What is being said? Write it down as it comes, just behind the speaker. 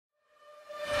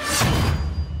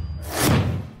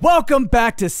Welcome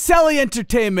back to Celly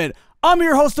Entertainment. I'm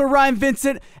your host, Orion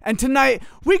Vincent, and tonight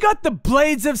we got the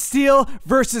Blades of Steel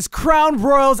versus Crown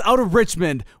Royals out of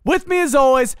Richmond. With me as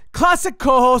always, classic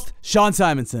co-host Sean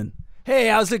Simonson. Hey,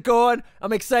 how's it going?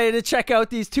 I'm excited to check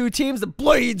out these two teams, the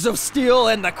Blades of Steel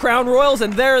and the Crown Royals,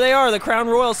 and there they are, the Crown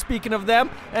Royals, speaking of them,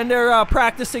 and they're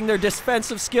practicing their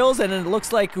defensive skills, and it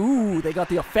looks like, ooh, they got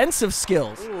the offensive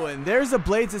skills. Ooh, and there's the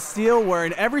Blades of Steel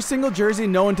wearing every single jersey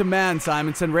known to man,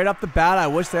 Simonson. Right off the bat, I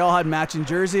wish they all had matching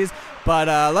jerseys, but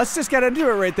let's just get into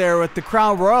it right there with the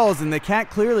Crown Royals, and they can't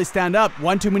clearly stand up.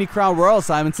 One too many Crown Royals,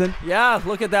 Simonson. Yeah,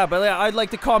 look at that, but I'd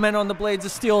like to comment on the Blades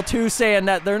of Steel too, saying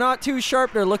that they're not too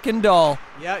sharp, they're looking dull.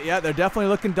 Yeah, they're definitely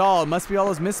looking dull. It must be all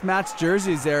those mismatched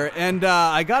jerseys there. And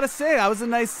I gotta say, that was a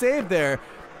nice save there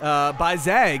by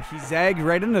Zag. He zagged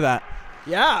right into that.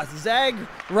 Yeah, Zag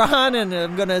run, and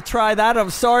I'm gonna try that.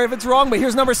 I'm sorry if it's wrong, but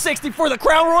here's number 60 for the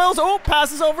Crown Royals. Oh,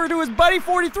 passes over to his buddy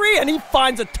 43, and he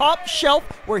finds a top shelf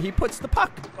where he puts the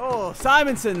puck. Oh,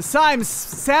 Simonson, Sam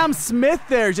Smith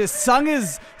there just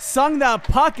sung that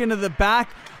puck into the back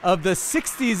of the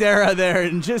 60s era there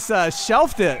and just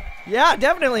shelved it. Yeah,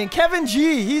 definitely. And Kevin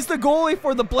G, he's the goalie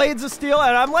for the Blades of Steel,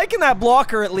 and I'm liking that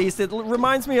blocker at least. It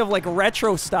reminds me of like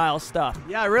retro style stuff.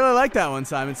 Yeah, I really like that one,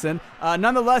 Simonson.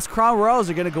 Nonetheless, Crown Royals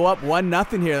are going to go up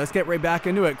 1-0 here. Let's get right back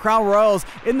into it. Crown Royals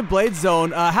in the Blades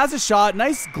zone, has a shot.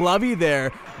 Nice glovey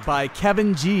there by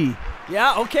Kevin G.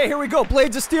 Yeah, okay, here we go.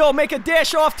 Blades of Steel make a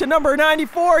dish off to number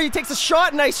 94. He takes a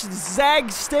shot. Nice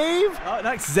zag save. Oh,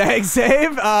 nice zag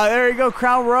save. There you go.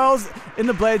 Crown Royals in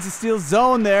the Blades of Steel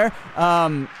zone there.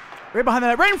 Right behind the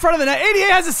net, right in front of the net. 88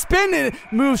 has a spin and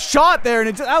move shot there,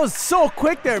 and that was so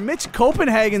quick there. Mitch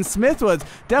Copenhagen Smith was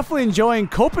definitely enjoying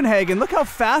Copenhagen. Look how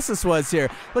fast this was here.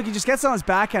 Look, he just gets on his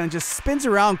backhand and just spins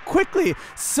around quickly.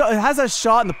 So it has a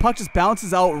shot, and the puck just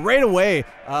bounces out right away.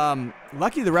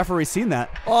 Lucky the referee seen that.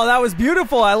 Oh, that was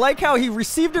beautiful. I like how he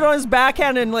received it on his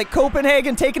backhand and like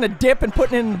Copenhagen taking a dip and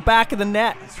putting it in the back of the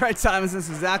net. That's right, Simonson. That's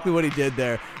exactly what he did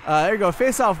there. There you go.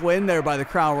 Face-off win there by the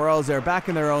Crown Royals. They're back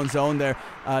in their own zone there.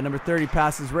 Number 30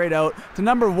 passes right out to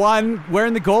number 1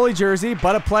 wearing the goalie jersey,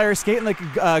 but a player skating like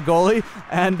a goalie.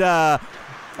 And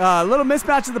a little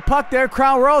mismatch of the puck there.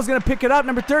 Crown Royal is going to pick it up.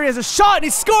 Number 30 has a shot, and he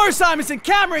scores, Simonson.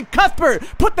 Cameron Cuthbert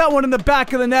put that one in the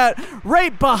back of the net,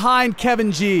 right behind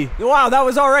Kevin G. Wow, that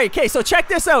was all right. Okay, so check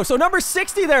this out. So number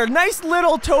 60 there, nice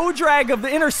little toe drag of the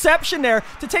interception there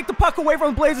to take the puck away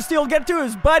from the Blades of Steel, get it to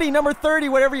his buddy, number 30,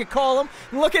 whatever you call him.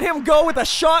 And look at him go with a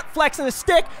shot, flexing a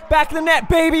stick, back of the net,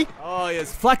 baby. Oh,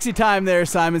 yes, flexi time there,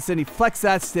 Simonson. He flexed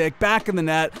that stick, back in the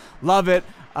net. Love it.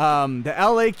 The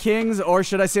LA Kings, or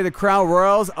should I say the Crown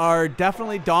Royals, are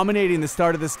definitely dominating the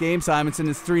start of this game, Simonson.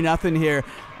 It's 3-0 here.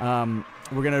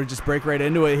 We're going to just break right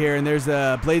into it here, and there's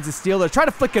Blades of Steel. They're trying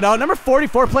to flick it out. Number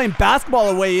 44 playing basketball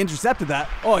away. He intercepted that.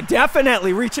 Oh,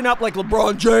 definitely. Reaching up like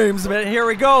LeBron James. But here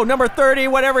we go. Number 30,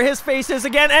 whatever his face is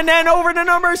again. And then over to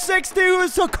number 62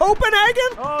 to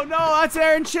Copenhagen. Oh, no. That's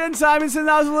Aaron Chin, Simonson.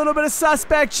 That was a little bit of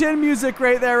suspect chin music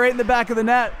right there, right in the back of the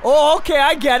net. Oh, okay.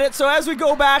 I get it. So as we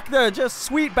go back, the just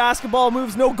sweet basketball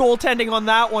moves. No goaltending on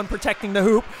that one, protecting the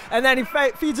hoop. And then he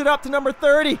feeds it up to number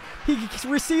 30. He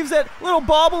receives it. Little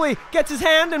bobbly. Gets his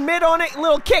hand and mid on it,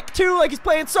 little kick too, like he's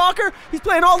playing soccer. He's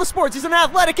playing all the sports. He's an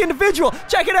athletic individual.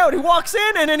 Check it out. He walks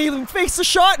in and then he fakes the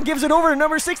shot and gives it over to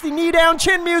number 60. Knee down,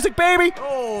 chin music, baby.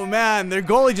 Oh man, their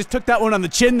goalie just took that one on the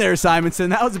chin there,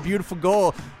 Simonson. That was a beautiful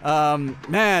goal.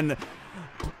 Man.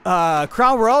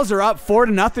 Crown Royals are up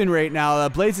 4-0 right now.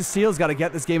 Blades of Steel's got to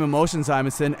get this game in motion,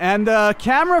 Simonson. And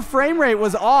camera frame rate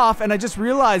was off, and I just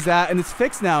realized that, and it's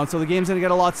fixed now, so the game's going to get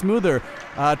a lot smoother.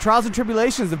 Trials and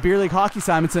tribulations of beer league hockey,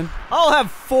 Simonson. I'll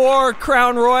have 4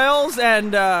 Crown Royals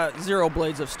and 0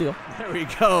 Blades of Steel. There we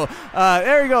go.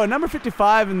 There you go. Number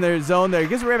 55 in their zone there.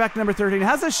 Gives it right back to number 13.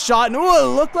 Has a shot, and ooh,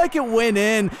 it looked like it went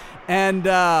in. And,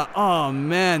 oh,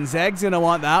 man, Zag's going to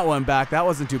want that one back. That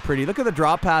wasn't too pretty. Look at the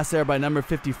drop pass there by number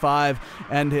 55.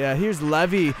 And here's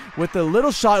Levy with the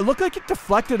little shot. It looked like it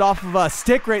deflected off of a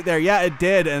stick right there. Yeah, it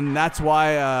did. And that's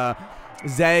why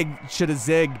Zag should have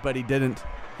zigged, but he didn't.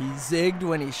 He zigged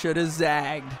when he should have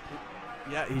zagged.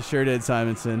 Yeah, he sure did,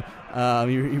 Simonson.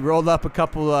 He rolled up a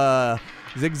couple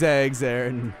zigzags there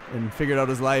and figured out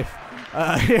his life.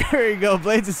 Here you go,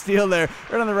 Blades of Steel there,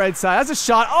 right on the right side. That's a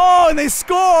shot. Oh, and they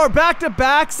score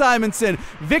back-to-back, Simonson.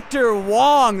 Victor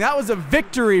Wong. That was a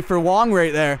victory for Wong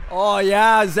right there. Oh,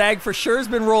 yeah, Zag for sure has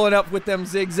been rolling up with them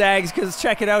zigzags because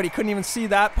check it out. He couldn't even see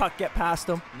that puck get past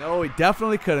him. No, he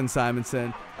definitely couldn't,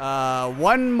 Simonson.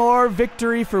 One more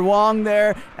victory for Wong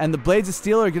there, and the Blades of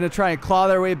Steel are going to try and claw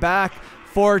their way back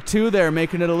 4-2 there,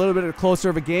 making it a little bit closer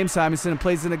of a game. Simonson, and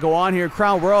plays going to go on here.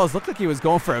 Crown Royals looked like he was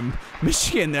going for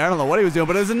Michigan there. I don't know what he was doing,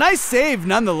 but it was a nice save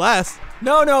nonetheless.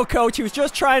 No, coach. He was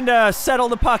just trying to settle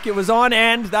the puck. It was on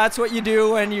end. That's what you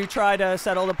do when you try to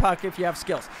settle the puck if you have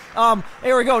skills.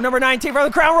 Here we go. Number 19 for the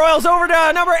Crown Royals over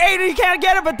to number 80. He can't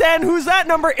get it, but then who's that?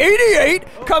 Number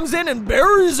 88 comes in and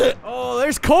buries it. Oh,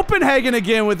 there's Copenhagen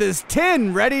again with his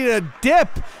tin ready to dip.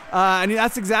 And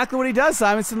that's exactly what he does,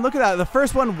 Simonson. Look at that. The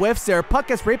first one whiffs there. Puck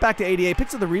gets right back to 88,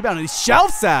 picks up the rebound, and he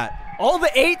shelves that. All the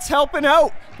 8s helping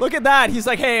out. Look at that. He's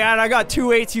like, hey, man, I got 2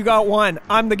 8s. You got 1.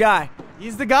 I'm the guy.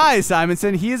 He's the guy,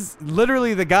 Simonson. He's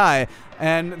literally the guy.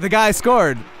 And the guy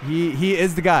scored. He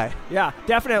is the guy. Yeah,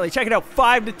 definitely. Check it out.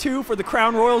 5-2 for the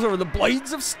Crown Royals over the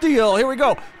Blades of Steel. Here we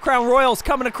go. Crown Royals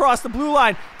coming across the blue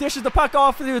line. Dishes the puck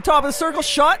off to the top of the circle.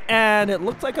 Shot, and it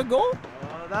looked like a goal.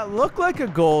 That looked like a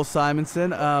goal,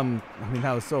 Simonson. I mean,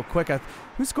 that was so quick.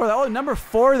 Who scored that? Oh, number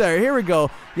 4 there. Here we go.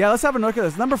 Yeah, let's have a look at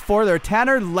this. Number 4 there.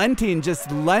 Tanner Lenting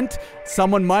just lent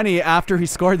someone money after he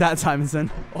scored that,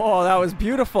 Simonson. Oh, that was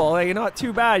beautiful. Like, not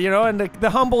too bad, and the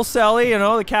humble Celly,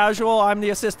 the casual, I'm the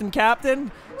assistant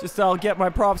captain. Just I'll get my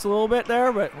props a little bit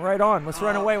there, but right on. Let's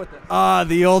run away with it.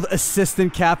 The old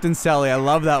assistant captain Celly. I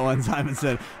love that one,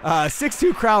 Simonson.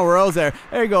 6-2 Crown Royals there.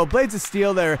 There you go. Blades of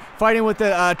Steel there. Fighting with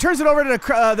the, turns it over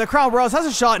to the Crown Royals. Has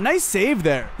a shot. Nice save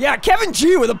there. Yeah, Kevin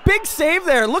G with a big save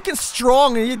there. Looking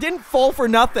strong, and he didn't fall for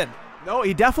nothing. No,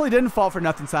 he definitely didn't fall for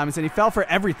nothing, Simonson. He fell for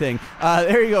everything.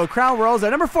 There you go. Crown Royals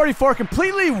there. Number 44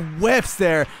 completely whiffs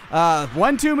there.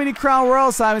 One too many Crown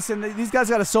Royals, Simonson. These guys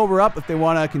got to sober up if they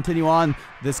want to continue on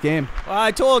this game. Well,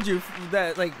 I told you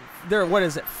that, they're, what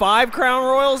is it, 5 Crown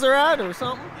Royals they're at or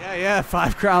something? Yeah,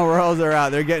 5 Crown Royals are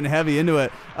out. They're getting heavy into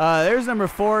it. There's number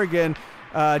 4 again.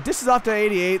 Dishes off to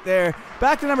 88 there.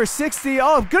 Back to number 60.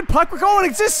 Oh, good puck. We're going.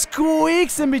 It just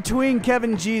squeaks in between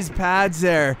Kevin G's pads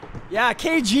there. Yeah,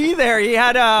 KG there. He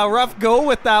had a rough go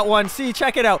with that one. See,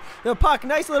 check it out. The puck,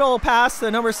 nice little pass to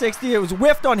number 60. It was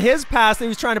whiffed on his pass that he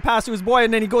was trying to pass to his boy,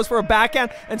 and then he goes for a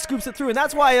backhand and scoops it through. And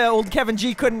that's why old Kevin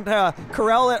G couldn't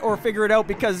corral it or figure it out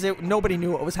because nobody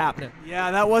knew what was happening. Yeah,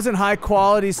 that wasn't high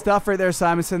quality stuff right there,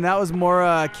 Simonson. That was more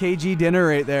KG dinner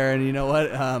right there. And you know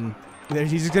what?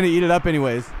 He's just going to eat it up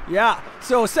anyways. Yeah,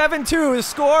 so 7-2 is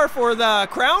score for the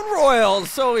Crown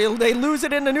Royals. So they lose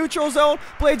it in the neutral zone.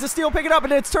 Blades of Steel pick it up,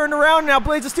 and it's turned around. Now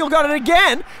Blades of Steel got it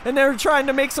again, and they're trying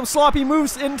to make some sloppy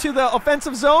moves into the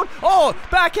offensive zone. Oh,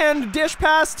 backhand dish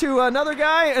pass to another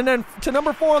guy, and then to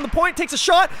number 4 on the point. Takes a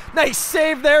shot. Nice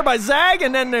save there by Zag,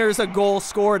 and then there's a goal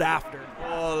scored after.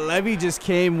 Oh, Levy just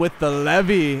came with the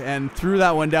levy and threw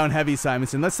that one down heavy,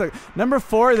 Simonson. Let's look. Number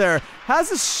 4 there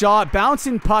has a shot,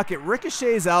 bouncing puck. It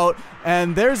ricochets out,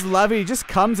 and there's Levy. Just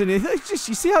comes in. You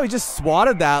see how he just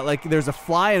swatted that like there's a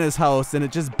fly in his house, and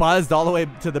it just buzzed all the way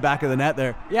to the back of the net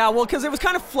there. Yeah, well, because it was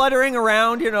kind of fluttering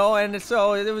around, and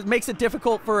so it makes it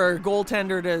difficult for a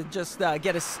goaltender to just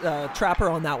get a trapper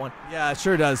on that one. Yeah, it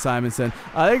sure does, Simonson.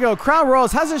 There you go. Crown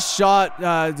Royals has a shot.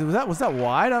 Was that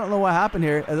wide? I don't know what happened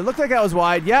here. It looked like that was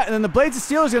wide. Yeah, and then the Blades of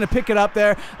Steel is going to pick it up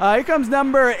there. Here comes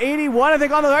number 81, I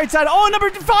think, on the right side. Oh, number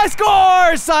 5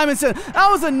 scores, Simonson. That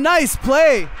was a nice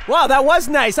play. Wow, that was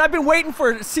nice. I've been waiting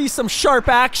to see some sharp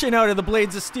action out of the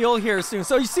Blades of Steel here soon.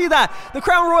 So you see that. The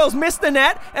Crown Royals missed the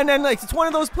net, and then it's one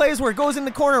of those plays where it goes in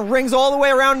the corner and rings all the way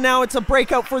around, and now it's a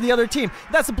breakout for the other team.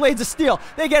 That's the Blades of Steel.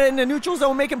 They get it in the neutral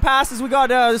zone, making passes. We got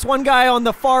this one guy on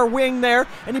the far wing there,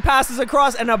 and he passes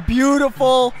across, and a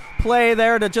beautiful play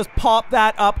there to just pop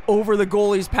that up over the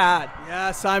goalie's pad.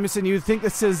 Yeah, Simonson, you'd think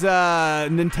this is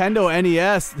Nintendo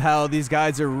NES, how these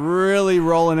guys are really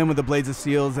rolling in with the Blades of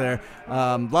Steels there.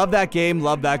 Love that game,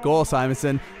 love that goal,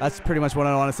 Simonson. That's pretty much what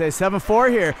I want to say. 7-4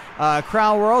 here.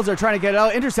 Crown Royals are trying to get it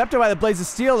out. Intercepted by the Blades of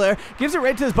Steel there. Gives it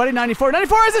right to his buddy 94.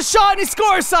 94 has a shot, and he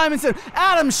scores, Simonson.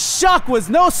 Adam Shuck was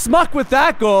no smuck with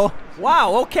that goal.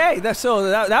 Wow, okay. That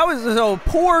was a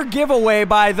poor giveaway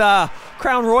by the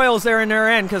Crown Royals there in their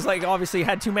end because, obviously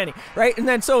had too many, right? And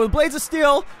then so the Blades of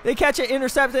Steel, they catch it,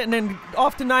 intercept it, and then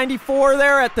off to 94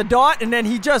 there at the dot, and then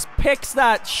he just picks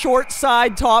that short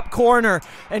side top corner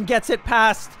and gets it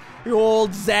past the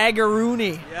old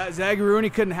Zagarooney. Yeah,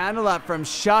 Zagarooney couldn't handle that from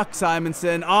Shuck,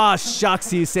 Simonson. Oh,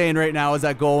 shucks, he's saying right now as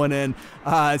that goal went in.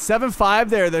 7-5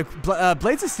 there. The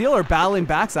Blades of Steel are battling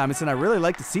back, Simonson. I really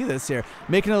like to see this here.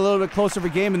 Making it a little bit closer of a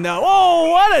game. And now,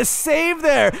 oh, what a save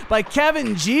there by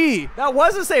Kevin G. That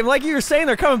was a save. Like you were saying,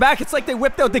 they're coming back. It's like they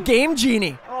whipped out the game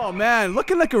genie. Oh, man,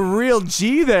 looking like a real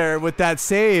G there with that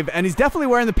save. And he's definitely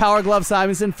wearing the power glove,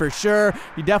 Simonson, for sure.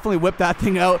 He definitely whipped that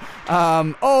thing out.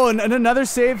 And another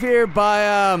save here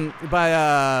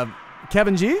by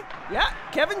Kevin G? Yeah,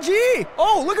 Kevin G.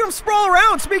 Oh, look at him sprawl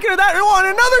around. Speaking of that, oh, and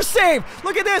another save.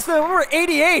 Look at this. Number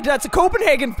 88. That's a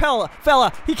Copenhagen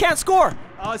fella. He can't score.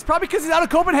 It's probably because he's out of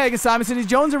Copenhagen, Simonson. He's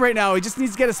jonesing right now. He just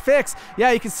needs to get his fix.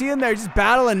 Yeah, you can see him there just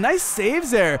battling. Nice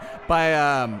saves there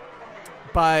by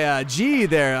G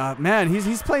there. Man,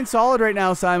 he's playing solid right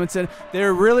now, Simonson.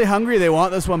 They're really hungry. They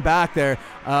want this one back there.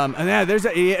 And yeah, there's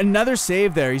another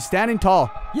save there. He's standing tall.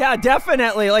 Yeah,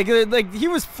 definitely. Like he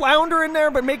was floundering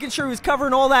there, but making sure he was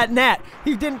covering all that net.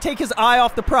 He didn't take his eye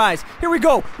off the prize. Here we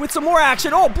go with some more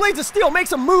action. Oh, Blades of Steel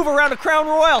makes a move around a Crown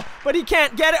Royal, but he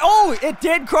can't get it. Oh, it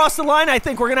did cross the line. I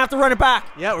think we're going to have to run it back.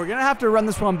 Yeah, we're going to have to run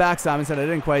this one back, Simonson. I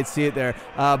didn't quite see it there.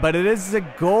 But it is a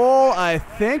goal, I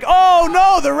think. Oh,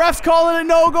 no, the ref's calling it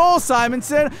no goal,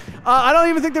 Simonson. I don't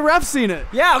even think the ref's seen it.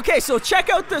 Yeah, okay, so check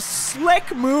out the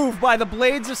slick move by the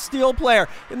Blades of Steel player.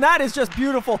 And that is just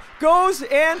beautiful. Goes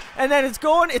in, and then it's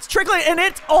going, it's trickling, and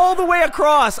it's all the way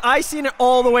across. I seen it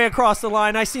all the way across the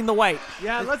line. I seen the white.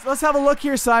 Yeah, let's have a look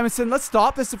here, Simonson. Let's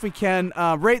stop this if we can.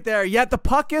 Right there. Yet the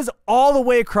puck is all the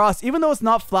way across. Even though it's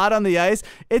not flat on the ice,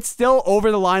 it's still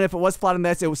over the line. If it was flat on the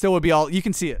ice, it still would be all, you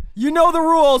can see it. You know the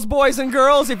rules, boys and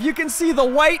girls. If you can see the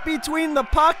white between the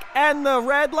puck and the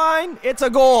red line, it's a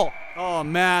goal. Oh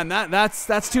man,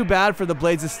 that's too bad for the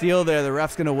Blades of Steel there. The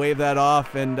ref's gonna wave that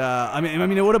off, and I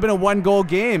mean it would have been a 1-goal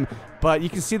game, but you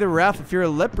can see the ref. If you're a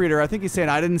lip reader, I think he's saying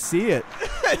I didn't see it.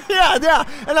 yeah,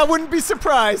 and I wouldn't be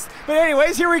surprised. But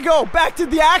anyways, here we go. Back to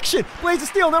the action. Blades of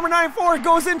Steel, number 94,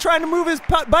 goes in trying to move his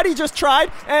buddy. Just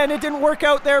tried, and it didn't work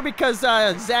out there because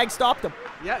Zag stopped him.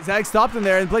 Yeah, Zag stopped him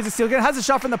there, and Blades of Steel has a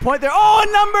shot from the point there. Oh,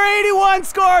 number 81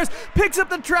 scores! Picks up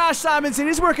the trash, Simonson.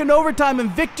 He's working overtime, and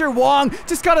Victor Wong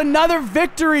just got another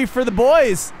victory for the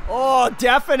boys. Oh,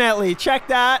 definitely. Check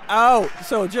that out.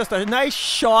 So just a nice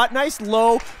shot, nice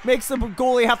low, makes the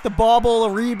goalie have to bobble a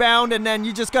rebound, and then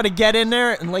you just got to get in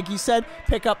there, and like you said,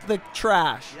 pick up the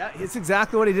trash. Yeah, it's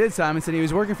exactly what he did, Simonson. He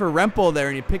was working for Rempel there,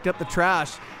 and he picked up the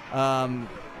trash. And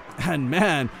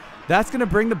man, that's going to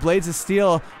bring the Blades of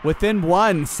Steel within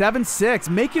 7-6,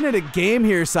 making it a game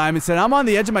here, Simonson. I'm on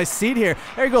the edge of my seat here.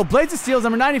 There you go. Blades of Steel's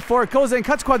number 94. Goes in,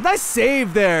 cuts quad. Nice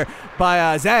save there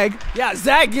by Zag. Yeah,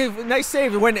 Zag, nice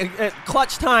save when at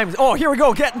clutch times. Oh, here we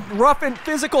go. Getting rough and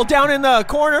physical down in the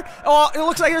corner. Oh, it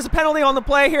looks like there's a penalty on the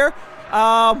play here.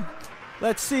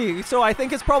 Let's see. So I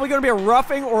think it's probably going to be a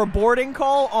roughing or a boarding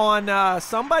call on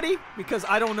somebody because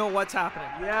I don't know what's happening.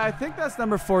 Yeah, I think that's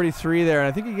number 43 there. And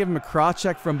I think he gave him a cross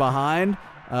check from behind.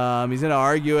 He's going to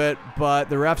argue it, but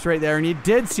the ref's right there. And he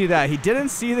did see that. He didn't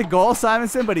see the goal,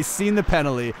 Simonson, but he's seen the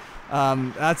penalty.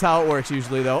 That's how it works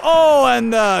usually, though. Oh,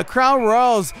 and the Crown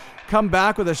Royals come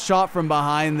back with a shot from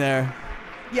behind there.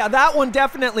 Yeah, that one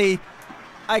definitely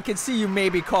I could see you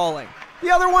maybe calling.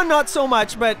 The other one, not so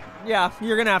much, but yeah,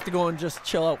 you're going to have to go and just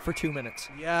chill out for 2 minutes.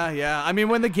 Yeah. I mean,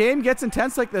 when the game gets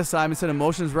intense like this, Simonson,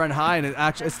 emotions run high, and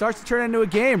it starts to turn into a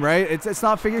game, right? It's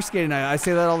not figure skating. I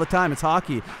say that all the time. It's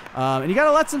hockey. And you got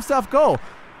to let some stuff go.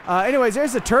 Anyways,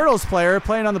 there's the Turtles player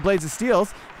playing on the Blades of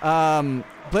Steels.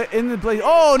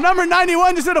 Oh, number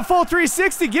 91 just did a full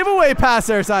 360 giveaway pass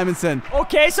there, Simonson.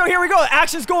 Okay, so here we go.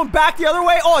 Action's going back the other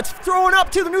way. Oh, it's throwing up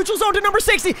to the neutral zone to number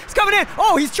 60. It's coming in.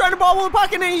 Oh, he's trying to bobble the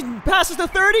puck, and then he passes to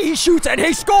 30. He shoots, and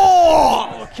he scores!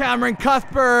 Oh, Cameron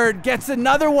Cuthbert gets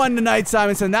another one tonight,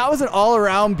 Simonson. That was an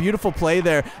all-around beautiful play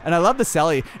there, and I love the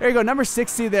Celly. There you go, number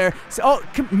 60 there. So,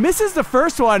 misses the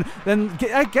first one, then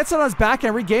gets it on his back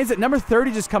and regains it. Number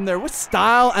 30 just come there with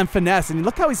style and finesse, and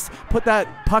look how he's put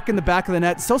that puck in the back of the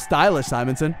net. So stylish,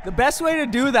 Simonson. The best way to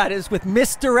do that is with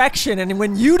misdirection, and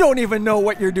when you don't even know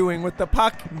what you're doing with the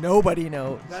puck, nobody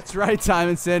knows. That's right,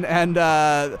 Simonson. And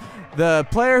the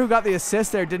player who got the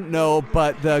assist there didn't know,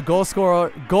 but the goal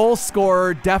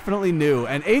scorer definitely knew.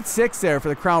 And 8-6 there for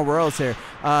the Crown Royals here.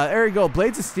 There you go,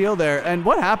 Blades of Steel there. And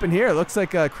what happened here? It looks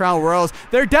like Crown Royals.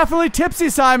 They're definitely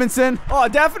tipsy, Simonson. Oh,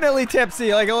 definitely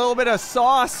tipsy. Like a little bit of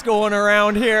sauce going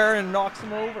around here and knocks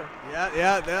them over.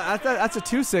 Yeah, that's a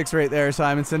 2-6 right there,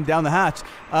 Simonson, down the hatch.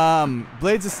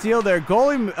 Blades of Steel there.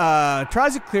 Goalie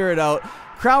tries to clear it out.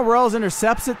 Crown Royals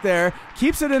intercepts it there,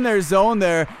 keeps it in their zone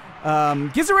there.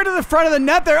 Gives it right to the front of the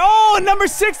net there. Oh, and number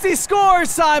 60 scores,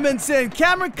 Simonson.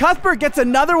 Cameron Cuthbert gets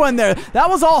another one there. That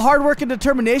was all hard work and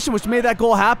determination which made that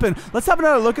goal happen. Let's have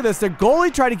another look at this. Their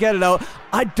goalie tried to get it out.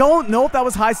 I don't know if that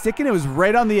was high sticking. It was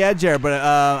right on the edge there, but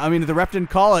I mean, if the ref didn't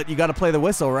call it, you got to play the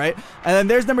whistle, right? And then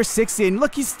there's number 60, and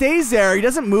look, he stays there. He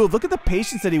doesn't move. Look at the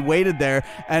patience that he waited there,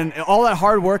 and all that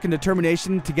hard work and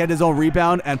determination to get his own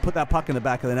rebound and put that puck in the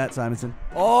back of the net, Simonson.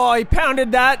 Oh, he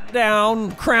pounded that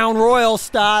down, Crown Royal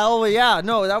style. Yeah,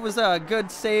 no, that was a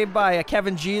good save by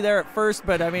Kevin G there at first,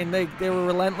 but I mean, they were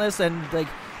relentless, and like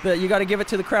you got to give it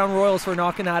to the Crown Royals for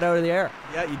knocking that out of the air.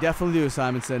 Yeah, you definitely do,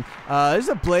 Simonson. There's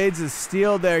a Blades of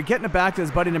Steel there, getting it back to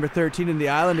his buddy number 13 in the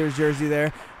Islanders jersey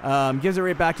there. Gives it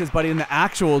right back to his buddy in the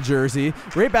actual jersey.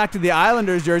 Right back to the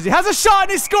Islanders jersey. Has a shot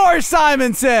and he scores,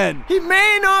 Simonson! He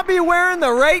may not be wearing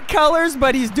the right colors,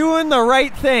 but he's doing the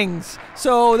right things.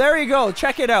 So there you go.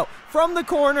 Check it out. From the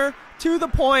corner to the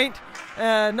point,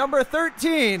 number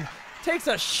 13 takes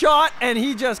a shot, and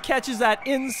he just catches that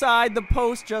inside the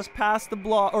post just past the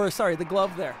the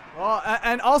glove there. Well,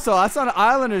 and also, that's not an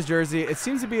Islanders jersey. It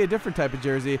seems to be a different type of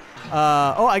jersey.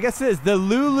 I guess it is the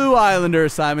Lulu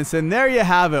Islanders, Simonson. There you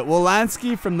have it.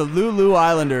 Wolanski from the Lulu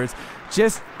Islanders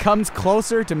just comes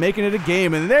closer to making it a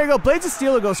game. And there you go. Blades of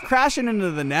Steel goes crashing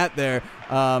into the net there.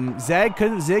 Zag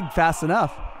couldn't zig fast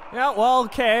enough. Yeah, well,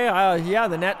 okay.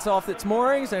 The net's off its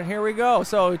moorings, and here we go.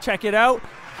 So check it out.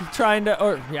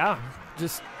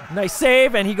 Just nice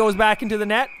save, and he goes back into the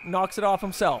net, knocks it off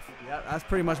himself. Yeah, that's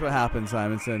pretty much what happened,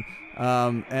 Simonson.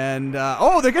 They're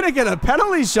going to get a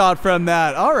penalty shot from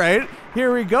that. All right,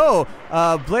 here we go.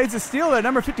 Blades of Steel there,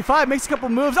 number 55, makes a couple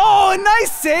moves. Oh, a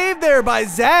nice save there by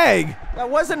Zag. That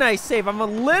was a nice save. I'm a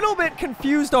little bit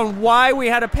confused on why we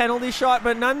had a penalty shot,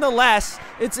 but nonetheless,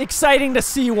 it's exciting to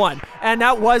see one. And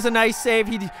that was a nice save.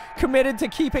 He committed to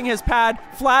keeping his pad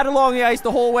flat along the ice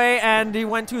the whole way, and he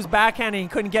went to his backhand and he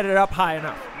couldn't get it up high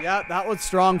enough. Yeah, that was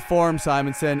strong form,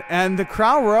 Simonson. And the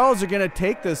Crown Royals are going to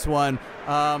take this one.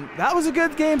 That was a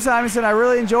good game, Simonson. I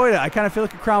really enjoyed it. I kind of feel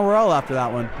like a Crown Royal after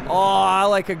that one. Oh, I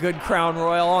like a good Crown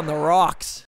Royal on the rocks.